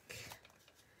make.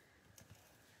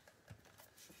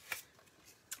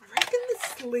 I reckon the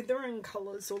Slytherin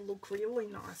colours will look really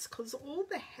nice, because all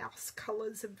the house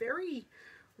colours are very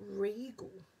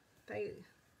regal.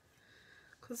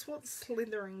 Because what's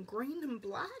Slytherin? Green and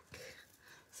black?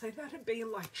 So that'd be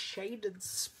like shaded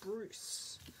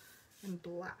spruce and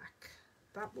black.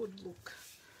 That would look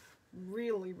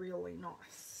really, really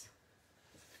nice.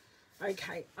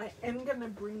 Okay, I am going to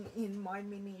bring in my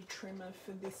mini trimmer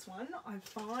for this one. I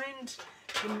find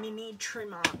the mini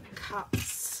trimmer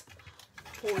cuts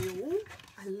foil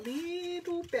a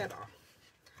little better.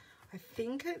 I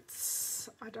think it's,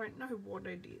 I don't know what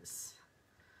it is.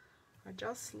 I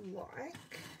just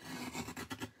like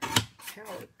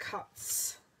how it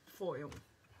cuts foil.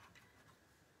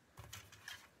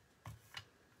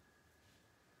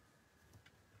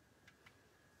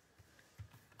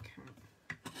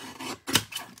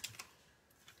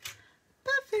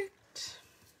 Perfect.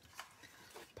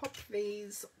 Pop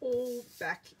these all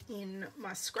back in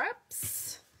my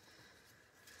scraps.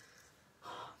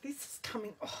 this is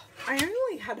coming. Oh, I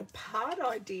only had a part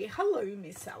idea. Hello,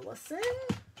 Miss Allison.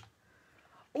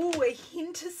 Oh, a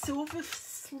hint of silver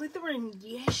Slytherin.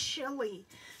 Yes, Shelley.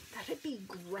 That'd be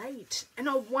great. And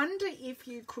I wonder if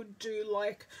you could do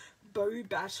like bow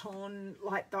baton,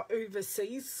 like the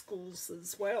overseas schools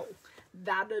as well.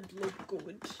 That'd look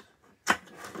good.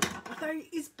 Although,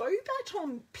 is bow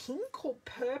baton pink or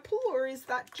purple, or is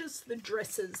that just the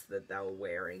dresses that they were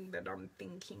wearing that I'm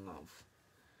thinking of?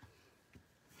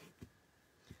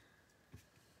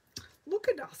 Look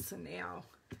at us and our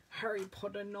Harry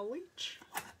Potter knowledge.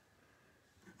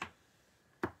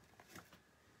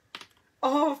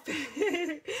 Oh,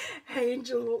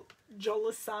 Angel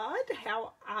Jolisard,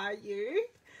 how are you?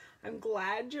 I'm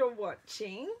glad you're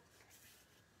watching.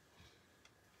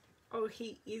 Oh,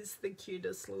 he is the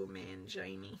cutest little man,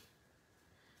 Jamie.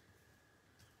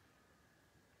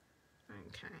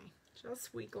 Okay,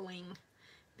 just wiggling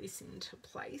this into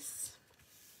place.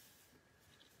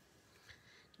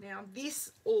 Now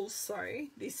this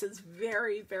is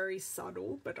very, very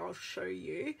subtle, but I'll show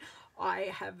you. I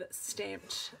have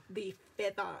stamped the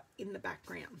feather in the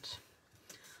background.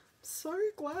 So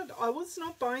glad. I was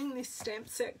not buying this stamp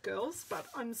set, girls, but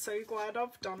I'm so glad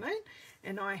I've done it.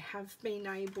 And I have been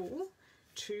able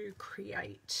to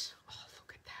create, oh,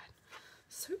 look at that.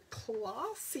 So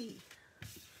classy.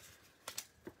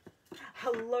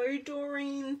 Hello,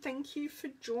 Doreen. Thank you for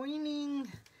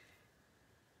joining.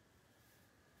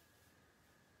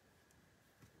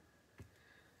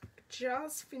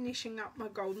 Just finishing up my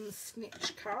golden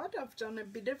snitch card. I've done a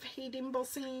bit of heat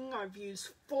embossing. I've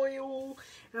used foil,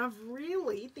 and I've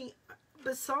really,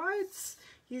 besides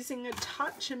using a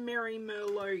touch of Merry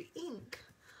Merlot ink,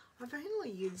 I've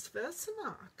only used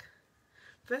Versamark.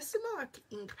 Versamark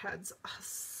ink pads are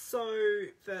so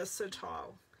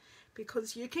versatile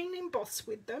because you can emboss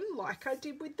with them like I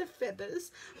did with the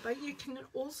feathers, but you can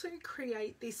also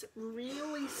create this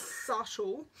really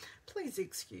subtle, please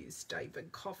excuse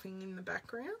David coughing in the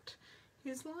background.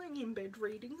 He's lying in bed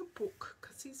reading a book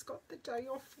because he's got the day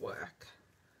off work.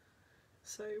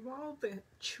 So while the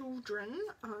children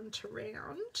aren't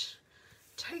around,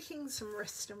 taking some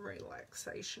rest and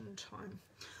relaxation time.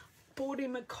 Bought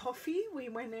him a coffee. We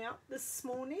went out this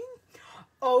morning.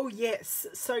 Oh yes,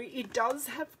 so it does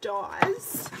have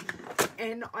dies,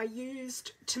 and I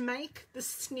used, to make the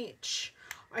snitch,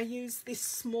 I used this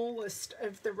smallest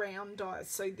of the round dies.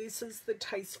 So this is the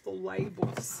Tasteful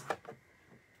labels.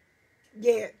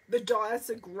 Yeah, the dies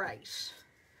are great,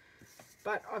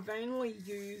 but I've only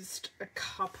used a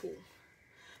couple.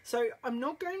 So I'm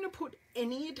not going to put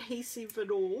any adhesive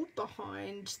at all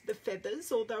behind the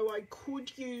feathers, although I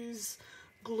could use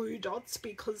glue dots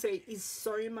because there is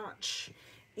so much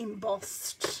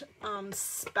embossed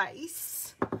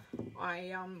space.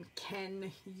 I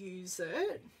can use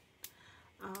it.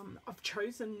 I've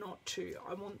chosen not to.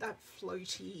 I want that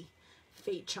floaty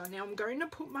feature. Now I'm going to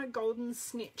put my golden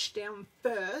snitch down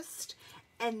first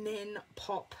and then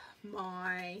pop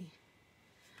my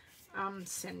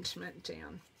sentiment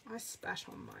down. I spat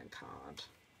on my card.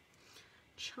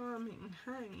 Charming,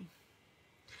 hey?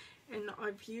 And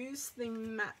I've used the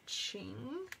matching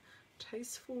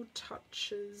Tasteful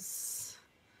Touches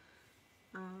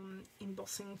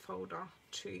embossing folder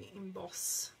to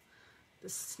emboss the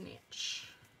snitch.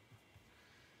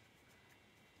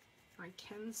 I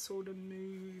can sort of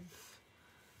move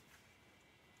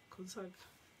because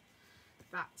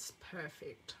that's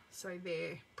perfect. So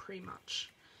they're pretty much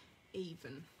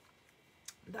even.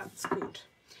 That's good.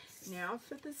 Now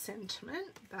for the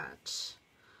sentiment, that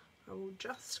I will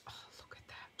just, oh, look at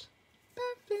that.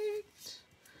 Perfect.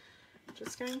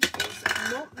 Just going to use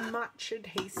not much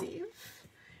adhesive.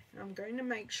 And I'm going to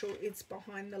make sure it's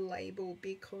behind the label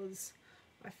because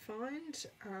I find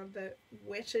that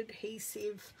wet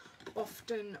adhesive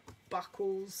often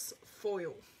buckles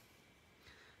foil.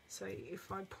 So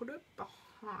if I put it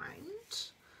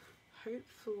behind,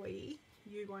 hopefully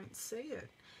you won't see it.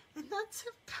 And that's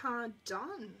a card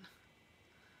done.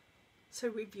 So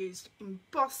we've used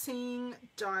embossing,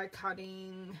 die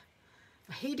cutting,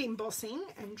 heat embossing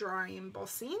and dry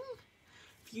embossing.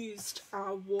 We've used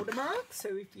watermark,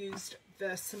 so we've used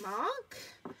Versamark.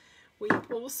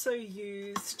 We've also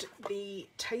used the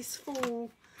Tasteful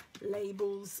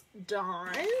labels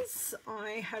dies.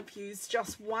 I have used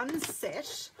just one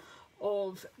set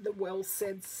of the Well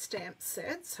Said stamp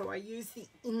set, so I use the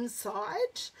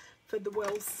inside for the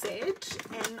Well Said,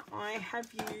 and I have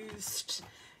used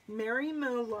Merry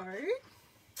Merlot.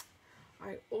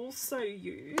 I also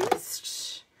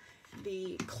used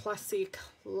the classic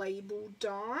label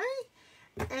die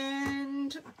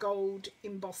and gold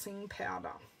embossing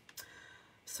powder.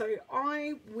 So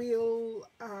I will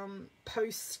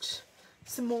post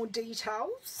some more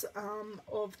details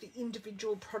of the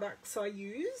individual products I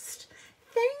used.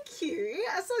 Thank you.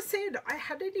 As I said, I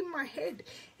had it in my head.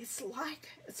 It's like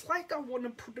I want to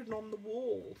put it on the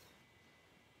wall.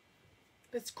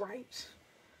 That's great.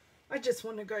 I just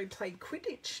want to go play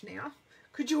Quidditch now.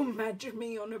 Could you imagine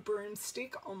me on a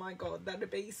broomstick? Oh my God, that'd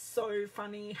be so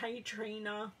funny. Hey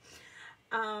Trina.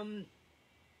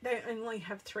 They only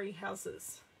have 3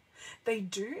 houses. They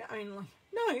do only.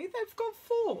 No, they've got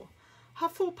 4.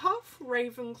 Hufflepuff,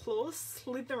 Ravenclaw,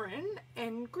 Slytherin,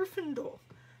 and Gryffindor.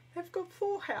 They've got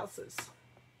 4 houses.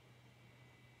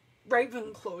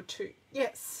 Ravenclaw too.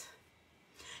 Yes.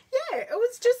 Yeah, it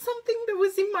was just something that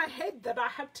was in my head that I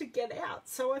had to get out.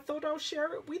 So I thought I'll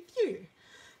share it with you.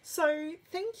 So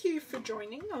thank you for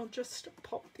joining. I'll just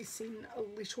pop this in a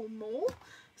little more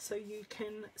so you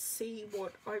can see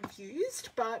what I've used.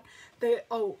 But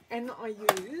and I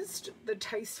used the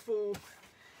Tasteful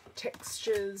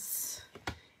Textures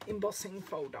embossing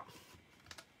folder.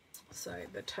 So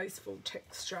the Tasteful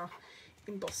Texture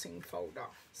embossing folder.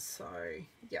 So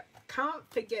yeah, can't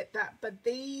forget that. But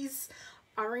these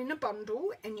are in a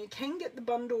bundle, and you can get the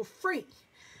bundle free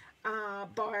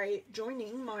by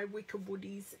joining my Wicker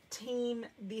Woodies team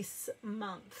this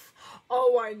month.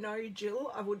 Oh, I know,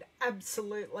 Jill, I would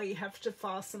absolutely have to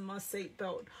fasten my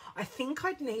seatbelt. I think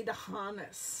I'd need a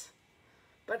harness,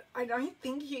 but I don't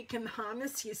think you can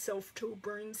harness yourself to a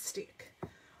broomstick.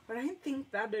 I don't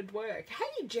think that'd work.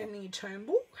 Hey, Jenny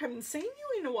Turnbull, haven't seen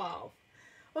you in a while.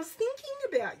 I was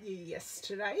thinking about you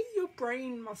yesterday. Your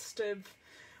brain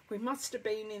we must have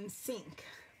been in sync.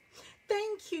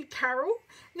 Thank you, Carol.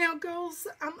 Now, girls,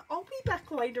 I'll be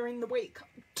back later in the week.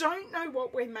 Don't know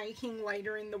what we're making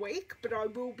later in the week, but I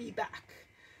will be back.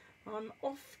 I'm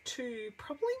off to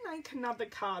probably make another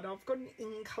card. I've got an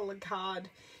in-colour card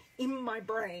in my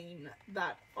brain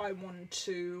that I want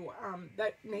to,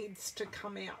 that needs to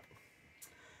come out.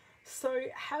 So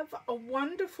have a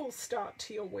wonderful start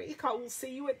to your week. I will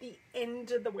see you at the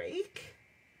end of the week.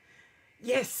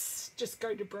 Yes, just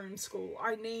go to broom school.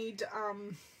 I need,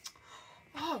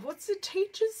 what's the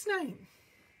teacher's name?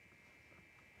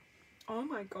 Oh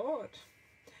my God.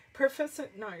 Professor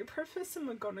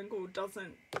McGonagall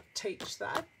doesn't teach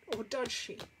that, or does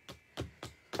she?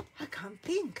 I can't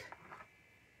think.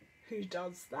 Who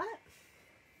does that?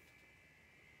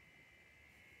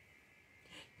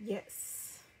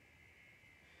 Yes.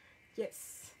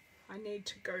 Yes, I need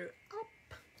to go up.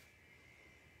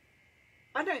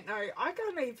 I don't know. I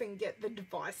can't even get the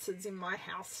devices in my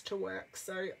house to work,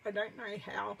 so I don't know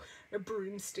how a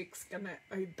broomstick's going to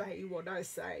obey what I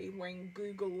say when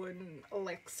Google and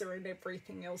Alexa and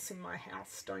everything else in my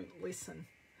house don't listen.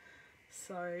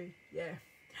 So, yeah.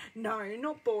 No,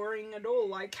 not boring at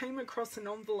all. I came across an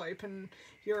envelope and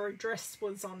your address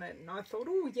was on it, and I thought,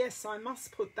 oh, yes, I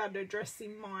must put that address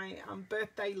in my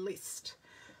birthday list.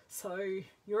 So,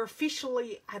 you're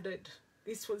officially added.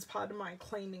 This was part of my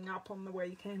cleaning up on the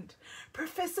weekend.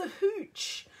 Professor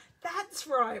Hooch. That's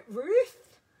right,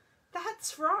 Ruth.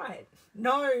 That's right.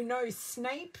 No,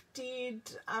 Snape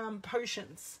did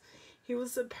potions. He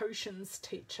was a potions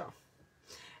teacher.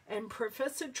 And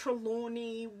Professor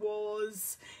Trelawney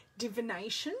was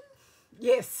divination.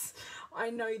 Yes, I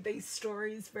know these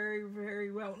stories very,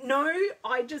 very well. No,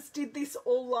 I just did this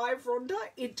all live, Rhonda.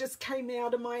 It just came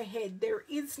out of my head. There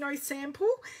is no sample.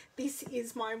 This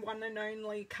is my one and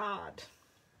only card.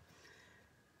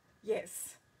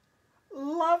 Yes.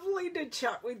 Lovely to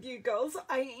chat with you girls.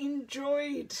 I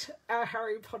enjoyed our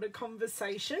Harry Potter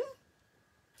conversation.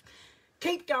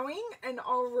 Keep going and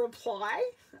I'll reply.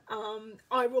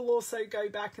 I will also go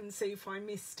back and see if I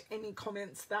missed any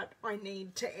comments that I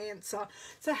need to answer.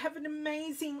 So have an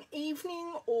amazing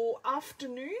evening or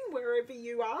afternoon wherever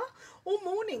you are, or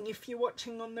morning if you're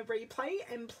watching on the replay,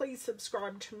 and please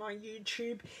subscribe to my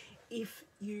YouTube if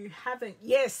you haven't.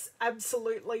 Yes,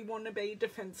 absolutely want to be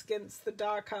Defense Against the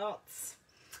Dark Arts.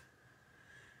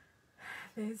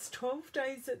 There's 12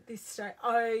 days at this stage.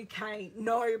 Okay,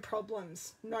 no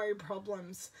problems. No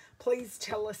problems. Please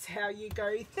tell us how you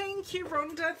go. Thank you,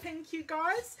 Rhonda. Thank you,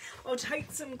 guys. I'll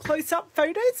take some close-up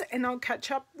photos and I'll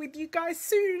catch up with you guys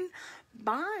soon.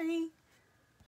 Bye.